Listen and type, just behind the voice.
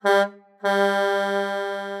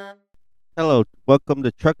Welcome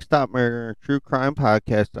to Truck Stop Murder and True Crime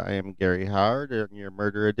Podcast. I am Gary Howard in your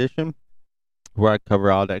murder edition, where I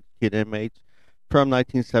cover all the executed inmates from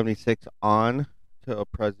 1976 on till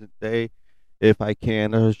present day, if I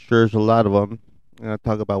can. There's sure there's a lot of them, and I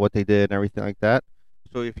talk about what they did and everything like that.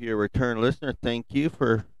 So if you're a return listener, thank you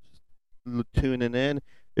for tuning in.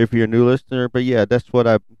 If you're a new listener, but yeah, that's what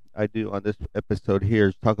I do on this episode here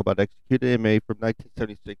is talk about executed inmate from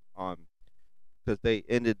 1976 on because they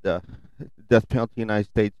ended the death penalty in the United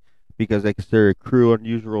States because they considered cruel and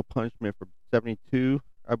unusual punishment from 72,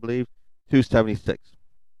 I believe, to 76,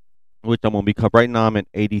 which I'm going to be covering. Right now I'm in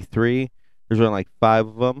 83. There's only like five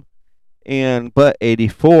of them. But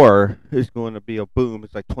 84 is going to be a boom.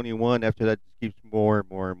 It's like 21. After that, it just keeps more and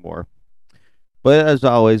more and more. But as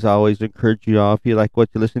always, I always encourage you all, if you like what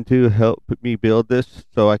you listen to, help me build this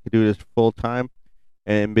so I can do this full time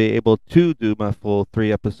and be able to do my full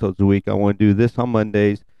 3 episodes a week. I want to do this on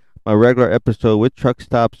Mondays, my regular episode with truck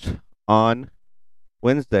stops on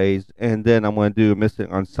Wednesdays, and then I'm going to do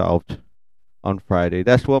Missing Unsolved on Friday.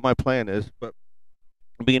 That's what my plan is. But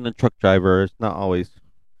being a truck driver, it's not always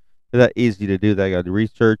that easy to do that. I got to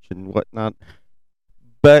research and whatnot.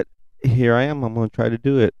 But here I am. I'm going to try to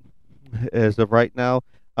do it. As of right now,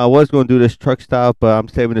 I was going to do this truck stop, but I'm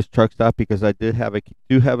saving this truck stop because I do have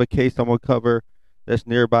a case I'm going to cover that's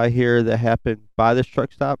nearby here that happened by this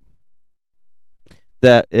truck stop.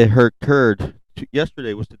 That it occurred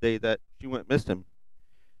yesterday was the day that she went missing.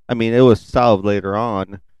 I mean, it was solved later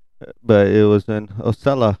on, but it was in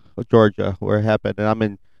Ocala, Georgia, where it happened, and I'm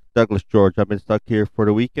in Douglas, Georgia. I've been stuck here for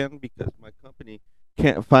the weekend because my company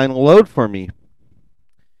can't find a load for me.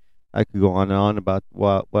 I could go on and on about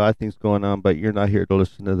what I think's going on, but you're not here to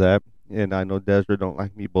listen to that. And I know Desiree don't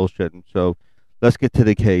like me bullshitting, so let's get to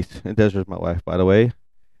the case. And Desiree's my wife, by the way.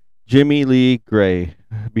 Jimmy Lee Gray.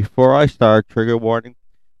 Before I start, trigger warning.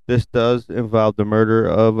 This does involve the murder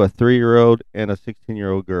of a 3-year-old and a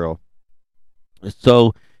 16-year-old girl.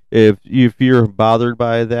 So if you're bothered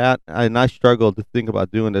by that, and I struggle to think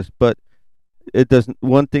about doing this, but it doesn't.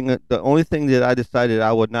 The only thing that I decided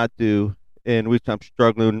I would not do, in which I'm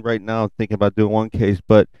struggling right now, thinking about doing one case,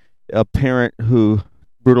 but a parent who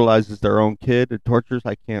brutalizes their own kid and tortures,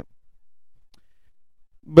 I can't.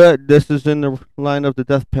 But this is in the line of the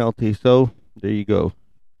death penalty, so there you go.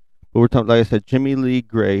 But we're talking, like I said, Jimmy Lee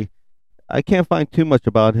Gray. I can't find too much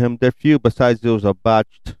about him. There are few besides there was a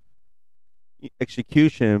botched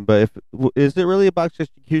execution. But is it really a botched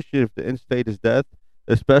execution if the end state is death?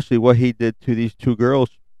 Especially what he did to these two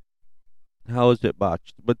girls. How is it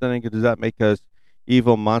botched? But then again, does that make us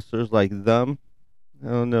evil monsters like them? I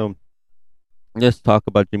don't know. Let's talk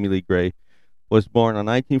about Jimmy Lee Gray. Was born in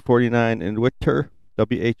 1949 in Whittier,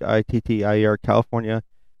 Whittier, California.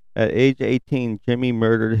 At age 18, Jimmy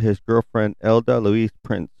murdered his girlfriend, Elda Louise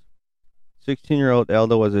Prince. 16-year-old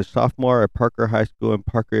Elda was a sophomore at Parker High School in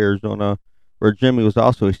Parker, Arizona, where Jimmy was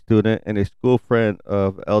also a student and a school friend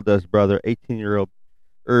of Elda's brother, 18-year-old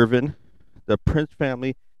Irvin. The Prince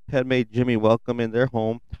family had made Jimmy welcome in their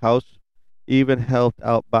house, even helped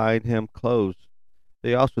out buying him clothes.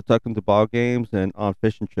 They also took him to ball games and on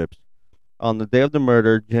fishing trips. On the day of the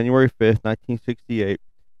murder, January 5th, 1968,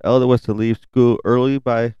 Elda was to leave school early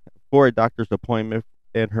for a doctor's appointment,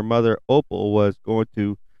 and her mother, Opal, was going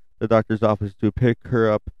to the doctor's office to pick her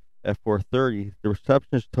up at 4:30. The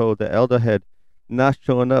receptionist told that Elda had not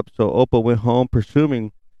shown up, so Opal went home,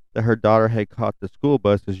 presuming that her daughter had caught the school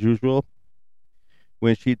bus as usual.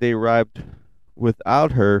 When they arrived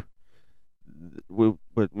without her,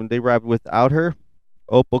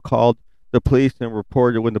 Opal called the police and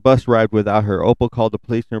reported. When the bus arrived without her, Opal called the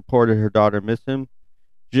police and reported her daughter missing.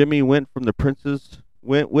 Jimmy went with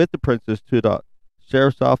the princess to the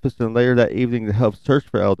sheriff's office and later that evening to help search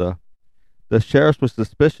for Elda. The sheriff was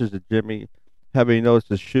suspicious of Jimmy, having noticed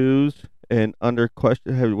his shoes and under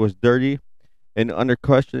question was dirty. And under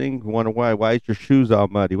questioning, wondered why is your shoes all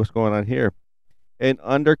muddy? What's going on here? And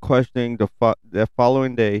under questioning the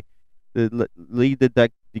following day,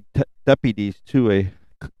 deputies to a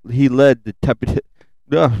he led the deputy.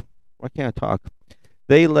 Why can't I talk?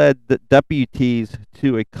 They led the deputies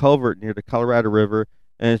to a culvert near the Colorado River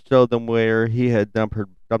and showed them where he had dumped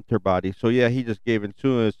her body. So yeah, he just gave in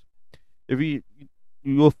to us. If you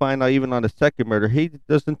will find out even on the second murder, he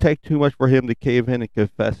doesn't take too much for him to cave in and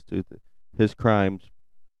confess to his crimes.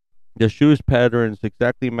 The shoes patterns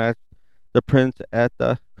exactly matched the prints at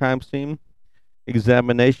the crime scene.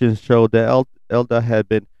 Examinations showed that Elda had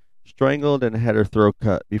been strangled and had her throat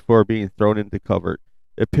cut before being thrown into the cupboard.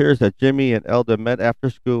 It appears that Jimmy and Elda met after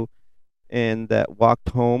school and they walked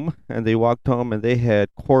home and they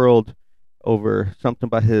had quarreled over something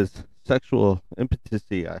about his sexual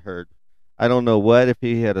impotency, I heard. I don't know what, if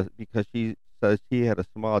he had a, because she says he had a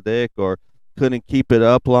small dick or couldn't keep it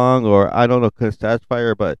up long, or I don't know, couldn't satisfy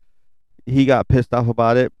her, but he got pissed off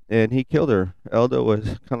about it and he killed her. Elda was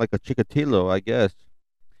kind of like a Chikatilo, I guess.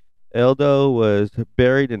 Eldo was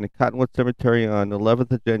buried in the Cottonwood Cemetery on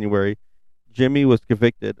 11th of January. Jimmy was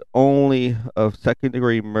convicted only of second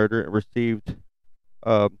degree murder and received.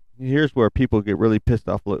 Here's where people get really pissed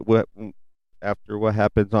off after what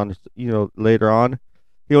happens on, later on.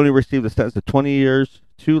 He only received a sentence of 20 years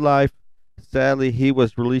to life. Sadly, he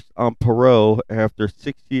was released on parole after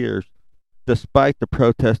 6 years, despite the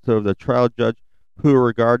protest of the trial judge, who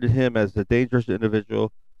regarded him as a dangerous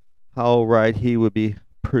individual. How right he would be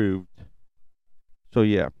proved. So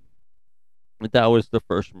yeah, that was the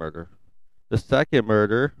first murder. The second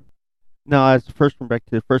murder. Now, as the first one, back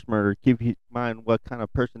to the first murder, keep in mind what kind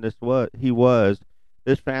of person this was. He was.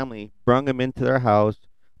 This family brung him into their house,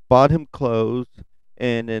 bought him clothes,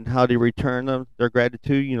 and then how they return them, their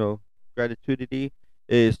gratitude, gratitudity,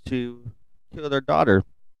 is to kill their daughter.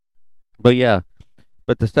 But yeah,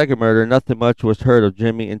 but the second murder, nothing much was heard of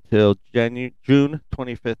Jimmy until June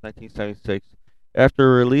 25th, 1976.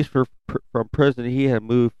 After release from prison, he had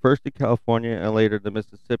moved first to California and later to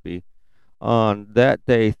Mississippi. On that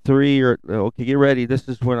day, okay, get ready. This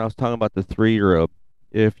is when I was talking about the 3-year-old.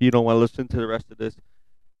 If you don't want to listen to the rest of this,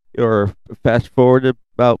 or fast forward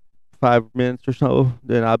about 5 minutes or so,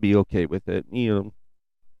 then I'll be okay with it.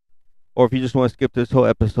 Or if you just want to skip this whole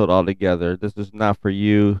episode altogether, this is not for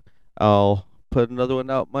you. I'll put another one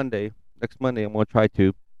out next Monday. I'm gonna try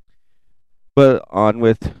to. But on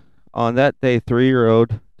that day,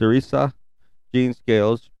 3-year-old Teresa Jean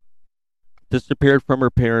Scales disappeared from her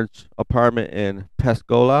parents' apartment in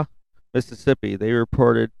Pascola, Mississippi. They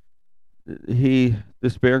reported he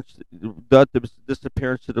disappearance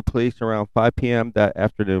to the police around 5 p.m. that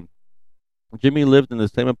afternoon. Jimmy lived in the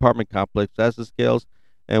same apartment complex as the Scales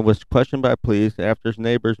and was questioned by police after his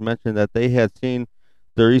neighbors mentioned that they had seen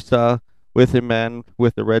Teresa with a man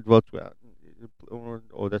with a red Volkswagen.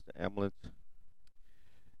 Oh, that's the ambulance.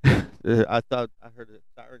 I thought I heard the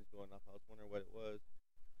sirens going off. I was wondering what it was.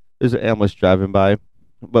 There's an ambulance driving by,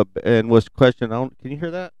 and was questioned. Can you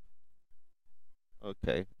hear that?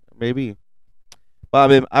 Okay, maybe. But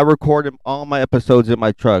I mean, I record all my episodes in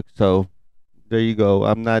my truck, so there you go.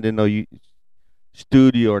 I'm not in no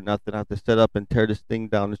studio or nothing. I have to set up and tear this thing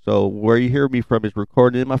down. So where you hear me from is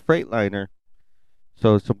recorded in my Freightliner.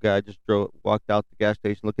 So some guy just walked out the gas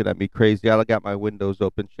station looking at me crazy. I got my windows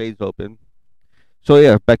open, shades open. So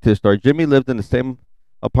yeah, back to the story. Jimmy lived in the same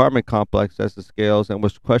apartment complex as the Scales and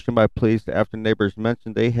was questioned by police after neighbors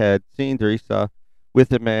mentioned they had seen Teresa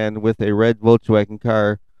with a man with a red Volkswagen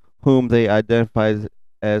car whom they identified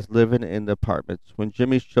as living in the apartments. When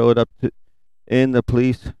Jimmy showed up in the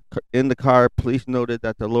car, police noted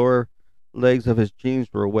that the lower legs of his jeans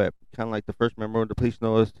were wet, kind of like the first member when the police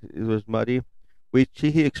noticed it was muddy, which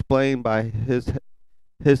he explained by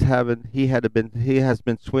he has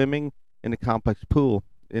been swimming in the complex pool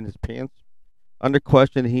in his pants. Under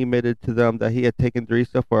question, he admitted to them that he had taken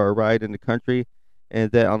Teresa for a ride in the country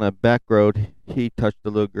and that on a back road he touched the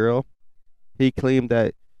little girl. He claimed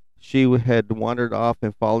that she had wandered off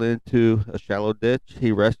and fallen into a shallow ditch.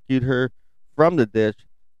 He rescued her from the ditch,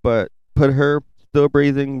 but put her still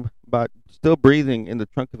breathing in the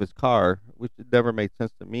trunk of his car, which never made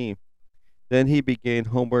sense to me. Then he began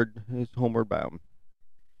his homeward bound,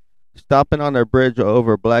 stopping on a bridge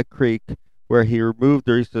over Black Creek, where he removed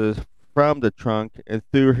Teresa from the trunk and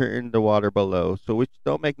threw her in the water below. So, which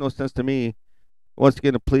don't make no sense to me. Once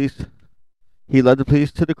again, he led the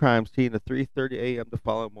police to the crime scene at 3:30 a.m. the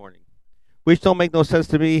following morning, which don't make no sense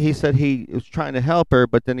to me. He said he was trying to help her,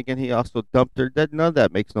 but then again, he also dumped her. None of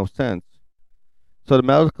that makes no sense. So the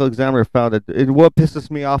medical examiner found that what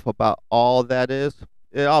pisses me off about all that is,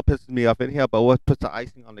 it all pisses me off anyhow, but what puts the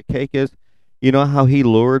icing on the cake is, you know how he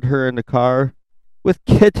lured her in the car with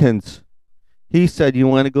kittens. He said, "You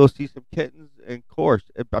want to go see some kittens?" And of course,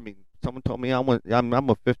 I mean, someone told me I'm a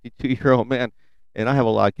 52-year-old man, and I have a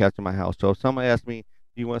lot of cats in my house. So if somebody asked me,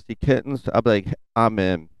 "Do you want to see kittens?" I'd be like, "I'm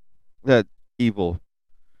in." That evil.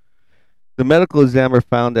 The medical examiner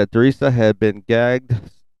found that Teresa had been gagged.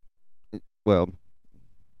 Well,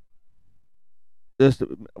 this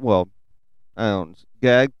well, I don't know,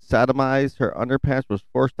 gagged, sodomized. Her underpants was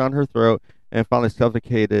forced down her throat, and finally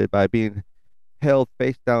suffocated by being held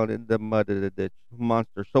face down in the mud of the ditch.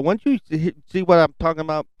 Monster. So once you see what I'm talking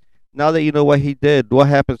about, now that you know what he did, what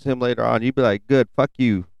happens to him later on, you'd be like, "Good, fuck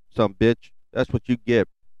you, some bitch." That's what you get.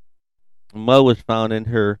 Mud was found in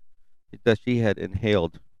her that she had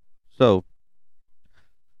inhaled. So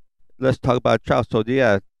let's talk about trial. So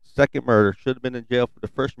yeah, second murder, should have been in jail for the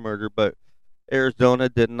first murder, but Arizona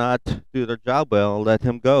did not do their job well and let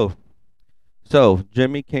him go. So,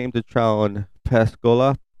 Jimmy came to trial in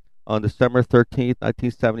Pascagoula on December 13th,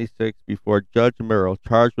 1976, before Judge Murrow,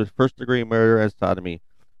 charged with first-degree murder and sodomy.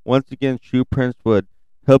 Once again, shoe prints would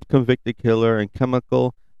help convict the killer, and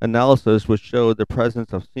chemical analysis would show the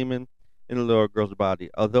presence of semen in the little girl's body.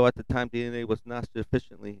 Although at the time DNA was not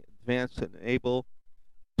sufficiently advanced and able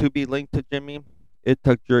to be linked to Jimmy, it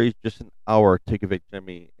took juries just an hour to convict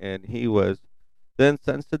Jimmy, and he was then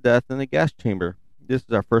sentenced to death in a gas chamber. This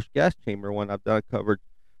is our first gas chamber one I've done. Covered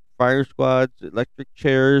fire squads, electric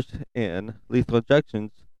chairs, and lethal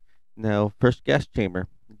injections. Now, first gas chamber.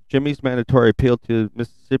 Jimmy's mandatory appeal to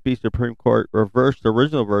Mississippi Supreme Court reversed the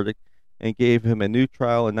original verdict and gave him a new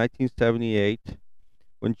trial in 1978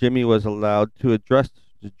 when Jimmy was allowed to address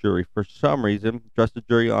the jury. For some reason, address the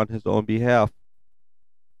jury on his own behalf.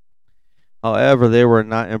 However, they were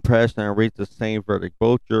not impressed and reached the same verdict.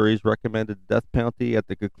 Both juries recommended the death penalty at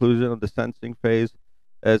the conclusion of the sentencing phase,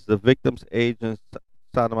 as the victim's age and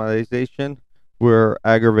sodomization were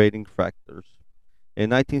aggravating factors. In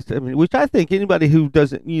 1970, which I think anybody who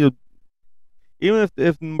doesn't, even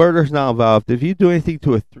if murder's not involved, if you do anything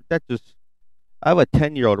to that just, I have a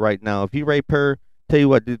 10-year-old right now. If you rape her, tell you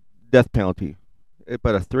what, death penalty.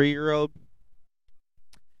 But a 3-year-old,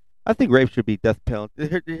 I think rape should be death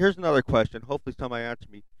penalty. Here's another question. Hopefully, somebody answer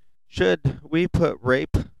me. Should we put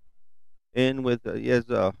rape in with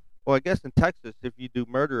well, I guess in Texas, if you do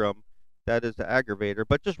murder them, that is the aggravator.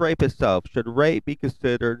 But just rape itself, should rape be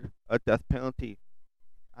considered a death penalty?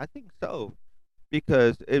 I think so,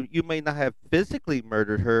 because you may not have physically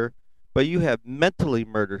murdered her, but you have mentally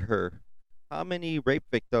murdered her. How many rape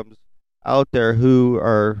victims out there who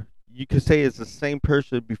are, you could say, is the same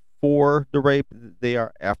person before the rape they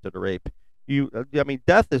are after the rape? I mean,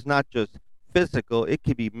 death is not just physical; it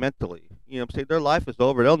could be mentally. You know what I'm saying? Their life is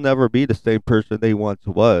over; they'll never be the same person they once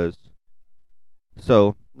was.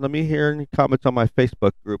 So let me hear any comments on my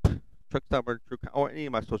Facebook group, Truck Stop Murder True, or any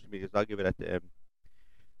of my social medias. I'll give it at the end.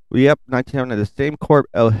 Yep, 1970. The same court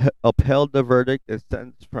upheld the verdict and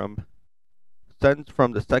sentence from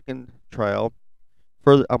the second trial.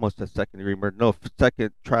 Further, almost a second degree murder. No,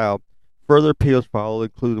 second trial. Further appeals followed,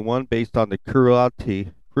 including one based on the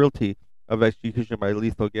cruelty of execution by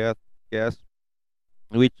lethal gas,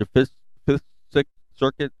 in which the Sixth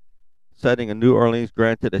Circuit setting in New Orleans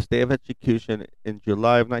granted a stay of execution in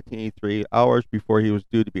July of 1983, hours before he was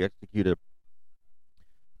due to be executed.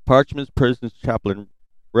 Parchment's prison's chaplain,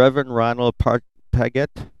 Reverend Ronald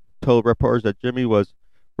Paget, told reporters that Jimmy was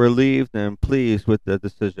relieved and pleased with the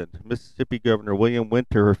decision. Mississippi Governor William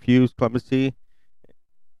Winter refused clemency,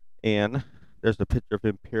 and there's a picture of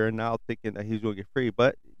him peering out, thinking that he's going to get free.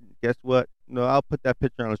 But guess what? No, I'll put that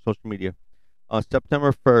picture on social media. On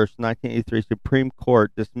September 1st, 1983, Supreme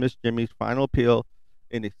Court dismissed Jimmy's final appeal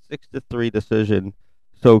in a 6-3 decision,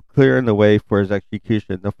 so clearing the way for his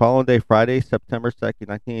execution. The following day, Friday, September 2nd,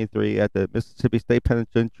 1983, at the Mississippi State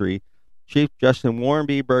Penitentiary, Chief Justice Warren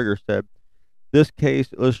B. Berger said, "This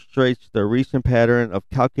case illustrates the recent pattern of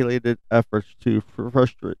calculated efforts to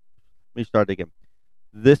frustrate." Let me start again.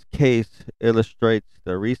 This case illustrates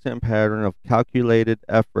the recent pattern of calculated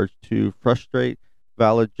efforts to frustrate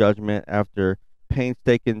valid judgment after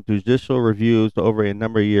painstaking judicial reviews over a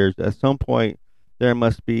number of years. At some point, there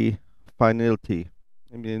must be finality.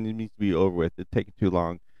 I mean, it needs to be over with. It's taking too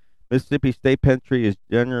long. Mississippi State Penitentiary is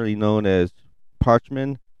generally known as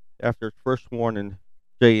Parchman, after its first sworn in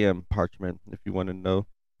J.M. Parchman, if you want to know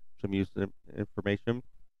some useful information.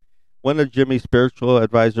 One of Jimmy's spiritual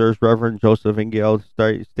advisors, Reverend Joseph Ingeld,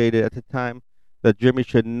 stated at the time that Jimmy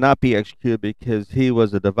should not be executed because he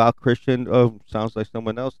was a devout Christian. Oh, sounds like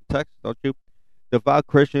someone else in Texas, don't you? Devout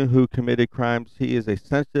Christian who committed crimes. He is a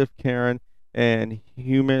sensitive, caring, and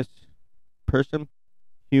humorous person.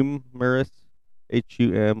 Humorous,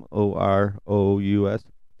 Humorous.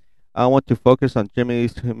 I want to focus on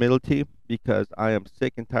Jimmy's humility because I am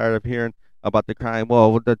sick and tired of hearing about the crime.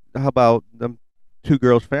 Well, how about them two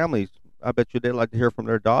girls' families? I bet you they'd like to hear from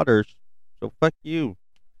their daughters. So fuck you.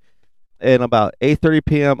 And about 8:30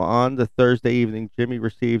 p.m. on the Thursday evening, Jimmy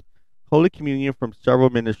received Holy Communion from several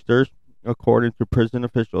ministers. According to prison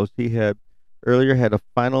officials, he had earlier had a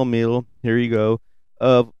final meal, here you go,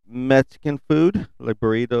 of Mexican food, like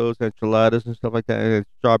burritos, enchiladas, and stuff like that, and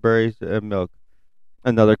strawberries and milk.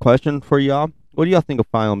 Another question for y'all. What do y'all think of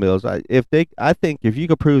final meals? I think if you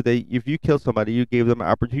could prove that if you kill somebody, you gave them an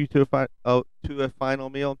opportunity to a final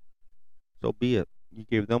meal, so be it. You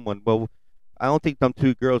gave them one. Well, I don't think them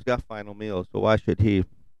two girls got final meals, so why should he?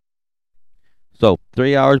 So,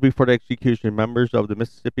 3 hours before the execution, members of the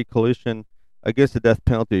Mississippi Coalition against the death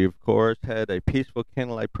penalty, of course, had a peaceful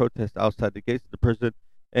candlelight protest outside the gates of the prison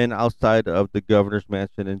and outside of the governor's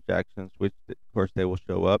mansion in Jackson, which, of course, they will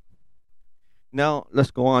show up. Now,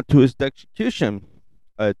 let's go on to his execution.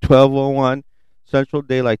 At 12:01 Central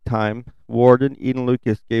Daylight Time, Warden Eden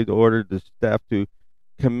Lucas gave the order to staff to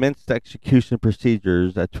commence the execution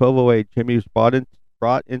procedures. At 12:08, Jimmy was brought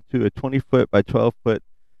into a 20-foot by 12-foot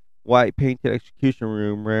white painted execution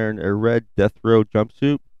room wearing a red death row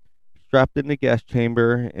jumpsuit, strapped in the gas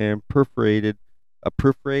chamber, and perforated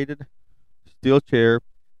steel chair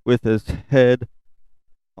with his head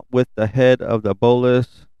with the head of the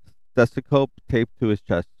bolus stethoscope taped to his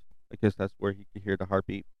chest. I guess that's where he could hear the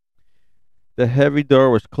heartbeat. The heavy door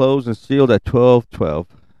was closed and sealed at 12:12.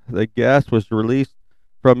 The gas was released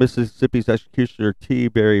from Mississippi's executioner T.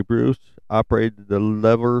 Barry Bruce, operated the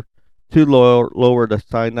lever to lower the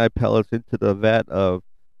cyanide pellets into the vat of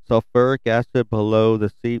sulfuric acid below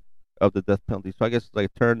the seat of the death penalty. So I guess it's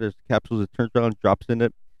like there's capsules, it turns around, drops in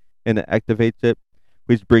it, and it activates it,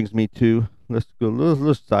 which brings me to let's go a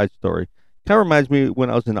little side story. Kind of reminds me when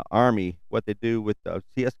I was in the army, what they do with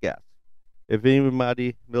CS gas. If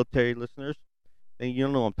anybody, military listeners, then you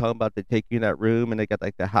know what I'm talking about. They take you in that room and they got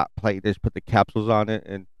like the hot plate. They just put the capsules on it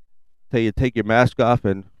and tell you to take your mask off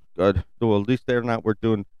and good. Well, at least they're not. We're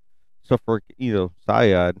doing stuff for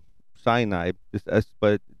cyanide.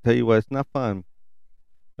 But tell you what, it's not fun.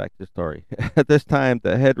 Back to the story. At this time,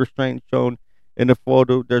 the head restraint shown in the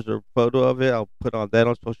photo. There's a photo of it. I'll put on that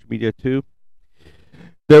on social media too.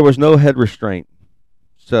 There was no head restraint,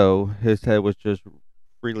 so his head was just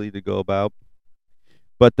freely to go about.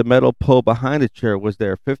 But the metal pole behind the chair was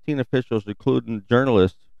there. 15 officials, including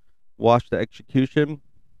journalists, watched the execution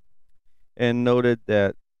and noted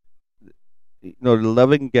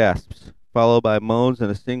 11 gasps, followed by moans and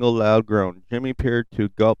a single loud groan. Jimmy appeared to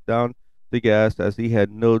gulp down the gas as he had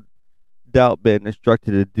no doubt been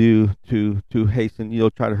instructed to do to hasten,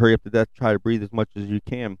 try to hurry up to death, try to breathe as much as you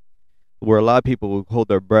can. Where a lot of people will hold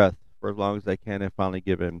their breath for as long as they can and finally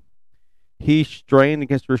give in. He strained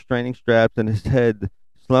against the restraining straps and his head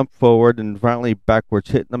slumped forward and violently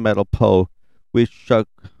backwards, hitting the metal pole, which shook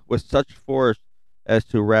with such force as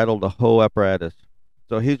to rattle the whole apparatus.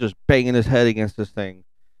 So he's just banging his head against this thing.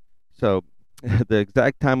 So the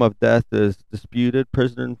exact time of death is disputed.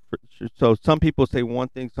 So some people say one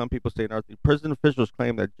thing, some people say another thing. Prison officials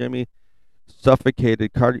claim that Jimmy suffered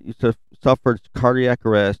cardiac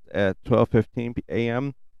arrest at 12:15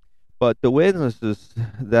 a.m. But the witnesses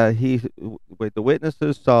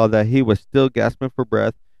saw that he was still gasping for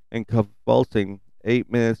breath and convulsing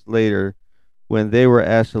 8 minutes later when they were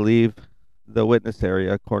asked to leave the witness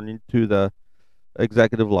area, according to the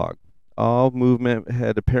executive log. All movement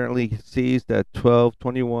had apparently ceased at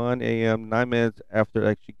 12:21 a.m., 9 minutes after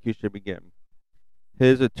execution began.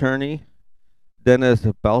 His attorney, Dennis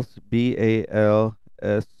Balske,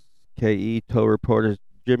 told reporters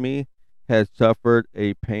Jimmy had suffered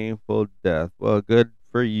a painful death. Well, good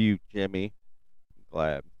for you, Jimmy.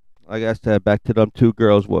 Glad. Like I said, back to them two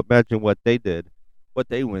girls. Well, imagine what they did, what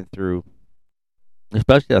they went through.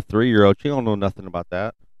 Especially a 3-year-old. She don't know nothing about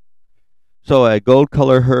that. So a gold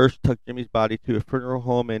color hearse took Jimmy's body to a funeral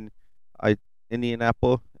home in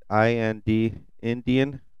Indianapolis,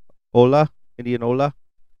 Indianola,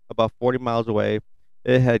 about 40 miles away.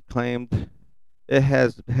 It had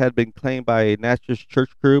been claimed by a Natchez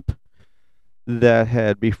church group that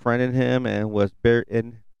had befriended him and was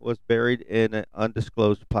buried in an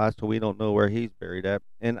undisclosed plot, so we don't know where he's buried at.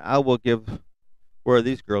 And I will give where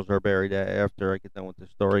these girls are buried at after I get done with the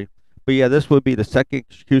story. But yeah, this would be the second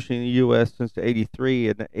execution in the U.S. since '83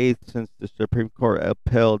 and the eighth since the Supreme Court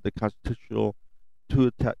upheld the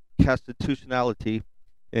constitutionality.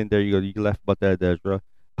 And there you go, you left about that, Ezra,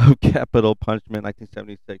 of capital punishment,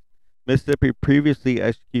 1976. Mississippi previously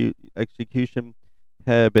execution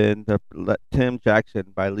had been Tim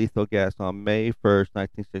Jackson by lethal gas on May 1st,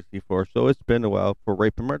 1964. So it's been a while for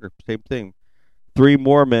rape and murder. Same thing. 3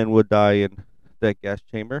 more men would die in that gas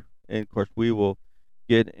chamber. And of course, we will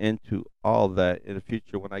get into all that in the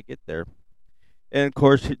future when I get there. And of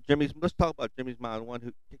course, let's talk about Jimmy's mom. The one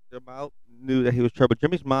who kicked him out knew that he was trouble.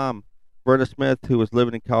 Jimmy's mom, Verna Smith, who was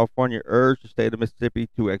living in California, urged the state of Mississippi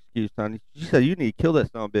to execute son. She said, "You need to kill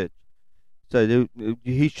that son of a bitch." So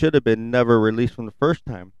he should have been never released from the first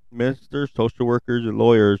time. Ministers, social workers, and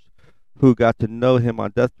lawyers who got to know him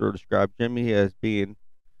on death row described Jimmy as being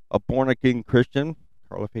a born-again Christian,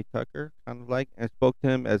 Carla Faye Tucker, kind of like, and spoke to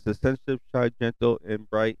him as a sensitive, shy, gentle, and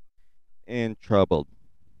bright, and troubled.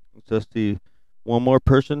 Let's see, one more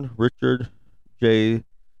person, Richard J.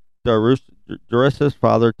 Doris's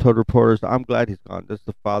father told reporters, "I'm glad he's gone." This is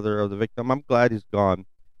the father of the victim. "I'm glad he's gone.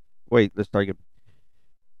 Wait, let's start again.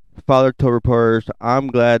 Father told reporters, "I'm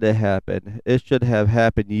glad it happened. It should have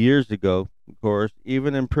happened years ago. Of course,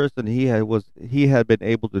 even in prison, he had been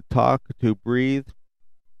able to talk, to breathe,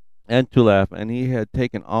 and to laugh, and he had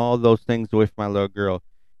taken all those things away from my little girl.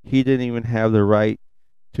 He didn't even have the right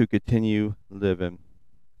to continue living."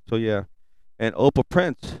 So yeah, and Opal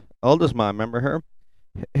Prince, oldest mom, remember her?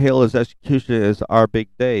 His execution is our big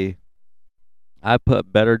day. "I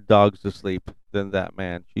put better dogs to sleep than that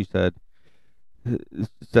man," she said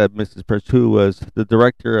Mrs. Prince, who was the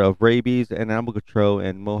director of rabies and animal control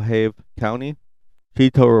in Mohave County. She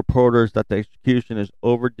told reporters that the execution is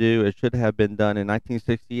overdue. It should have been done in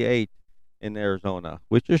 1968 in Arizona,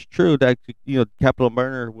 which is true. That capital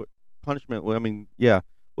murder punishment. I mean, yeah,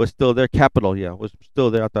 was still there. Capital, yeah, was still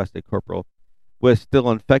there. I thought I said corporal was still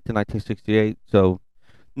in effect in 1968. So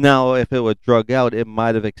now, if it was drug out, it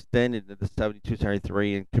might have extended into 72,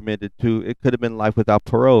 73 and committed to. It could have been life without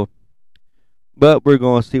parole. But we're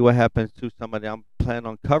going to see what happens to somebody. I'm planning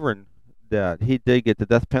on covering that. He did get the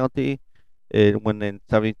death penalty. When in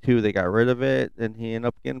 72 they got rid of it, and he ended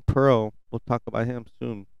up getting parole. We'll talk about him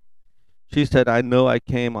soon. She said, "I know I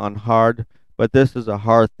came on hard, but this is a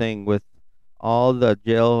hard thing with all the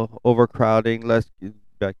jail overcrowding. Let's get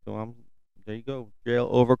back to him. There you go. Jail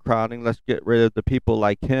overcrowding. Let's get rid of the people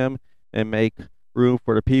like him and make room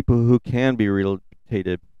for the people who can be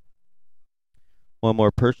rehabilitated." One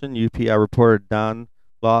more person, UPI reporter Don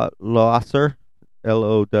Losser,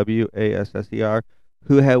 Lowasser,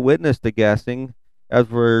 who had witnessed the gassing.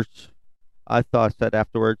 Afterwards, said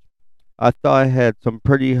afterwards, "I thought I had some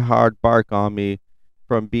pretty hard bark on me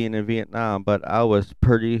from being in Vietnam, but I was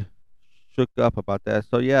pretty shook up about that."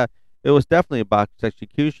 So yeah, it was definitely a box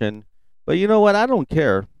execution. But you know what? I don't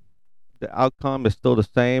care. The outcome is still the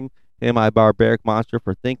same. Am I a barbaric monster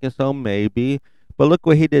for thinking so? Maybe. But look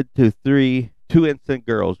what he did to two innocent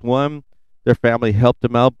girls. One, their family helped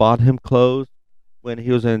him out, bought him clothes when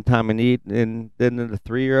he was in time of need, and then the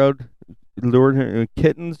 3-year-old lured him with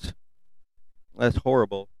kittens. That's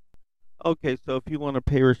horrible. Okay, so if you want to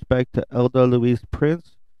pay respect to Elda Louise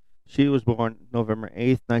Prince, she was born November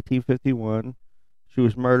 8th, 1951. She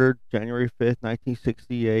was murdered January 5th,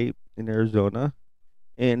 1968 in Arizona.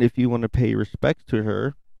 And if you want to pay respects to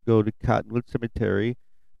her, go to Cottonwood Cemetery,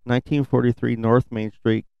 1943 North Main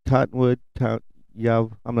Street, Cottonwood, I'm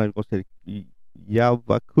not even going to say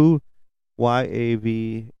Yavaku,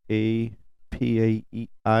 Yavapaei,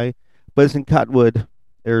 but it's in Cottonwood,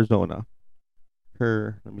 Arizona.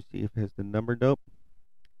 Let me see if it has the number. Nope.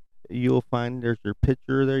 You'll find there's her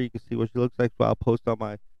picture there. You can see what she looks like. So I'll post on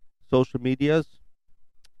my social medias.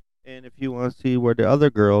 And if you want to see where the other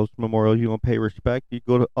girls' memorial, you want to pay respect, you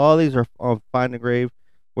go to all these are on Find a Grave,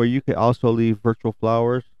 where you can also leave virtual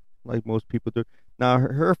flowers, like most people do. Now,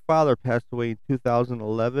 her father passed away in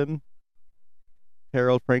 2011,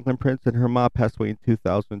 Harold Franklin Prince, and her mom passed away in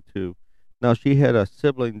 2002. Now, she had a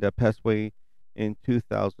sibling that passed away in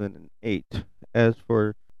 2008. As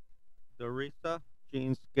for Dorisa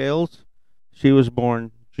Jean Scales, she was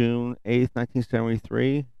born June 8th,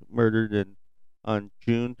 1973, murdered on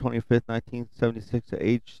June 25th, 1976, at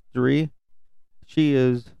age 3. She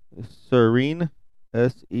is Serene,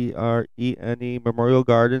 Serene Memorial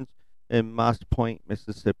Gardens in Moss Point,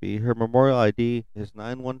 Mississippi. Her memorial ID is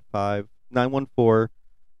 914,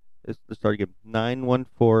 let's start again,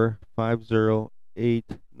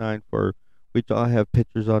 914-50894, which I have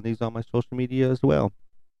pictures on these on my social media as well.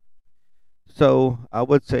 So I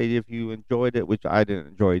would say if you enjoyed it, which I didn't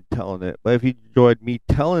enjoy telling it, but if you enjoyed me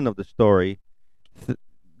telling of the story,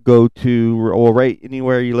 go to or right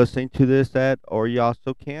anywhere you're listening to this at, or you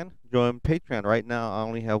also can join Patreon. Right now, I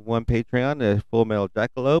only have one Patreon, the Full Metal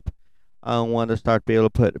Jackalope. I want to start be able to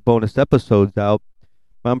put bonus episodes out.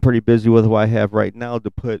 I'm pretty busy with what I have right now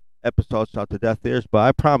to put episodes out to deaf ears, but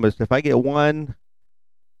I promise if I get one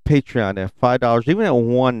Patreon at $5, even at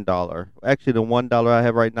 $1, actually the $1 I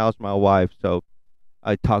have right now is my wife, so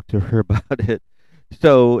I talked to her about it.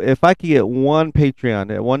 So if I could get one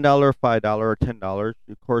Patreon at $1, $5, or $10,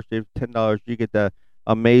 of course, if $10 you get the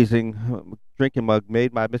amazing drinking mug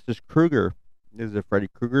made by Mrs. Kruger. Is it Freddy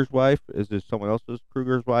Krueger's wife? Is it someone else's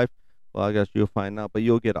Kruger's wife? Well, I guess you'll find out. But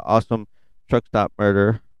you'll get an awesome Truck Stop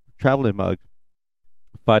Murder traveling mug.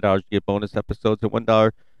 $5 you get bonus episodes. At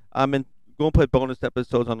 $1, I'm going to put bonus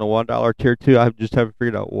episodes on the $1 tier too. I just haven't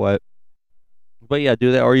figured out what. But yeah,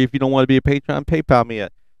 do that. Or if you don't want to be a Patreon, PayPal me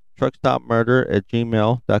at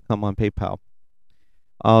truckstopmurder@gmail.com on PayPal.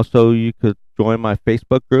 Also, you could join my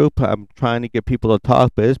Facebook group. I'm trying to get people to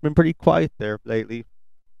talk, but it's been pretty quiet there lately.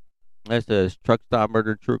 This is Truck Stop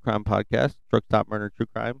Murder True Crime Podcast. Truck Stop Murder True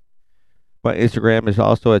Crime. My Instagram is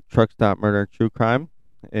also at Truck Stop Murder True Crime.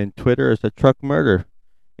 And Twitter is a truck murder.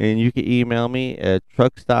 And you can email me at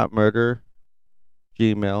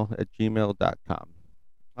truckstopmurdergmail@gmail.com.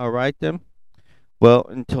 All right then. Well,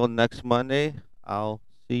 until next Monday, I'll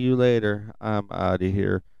see you later. I'm out of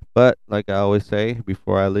here. But like I always say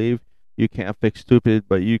before I leave, you can't fix stupid,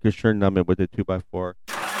 but you can sure numb it with a 2x4.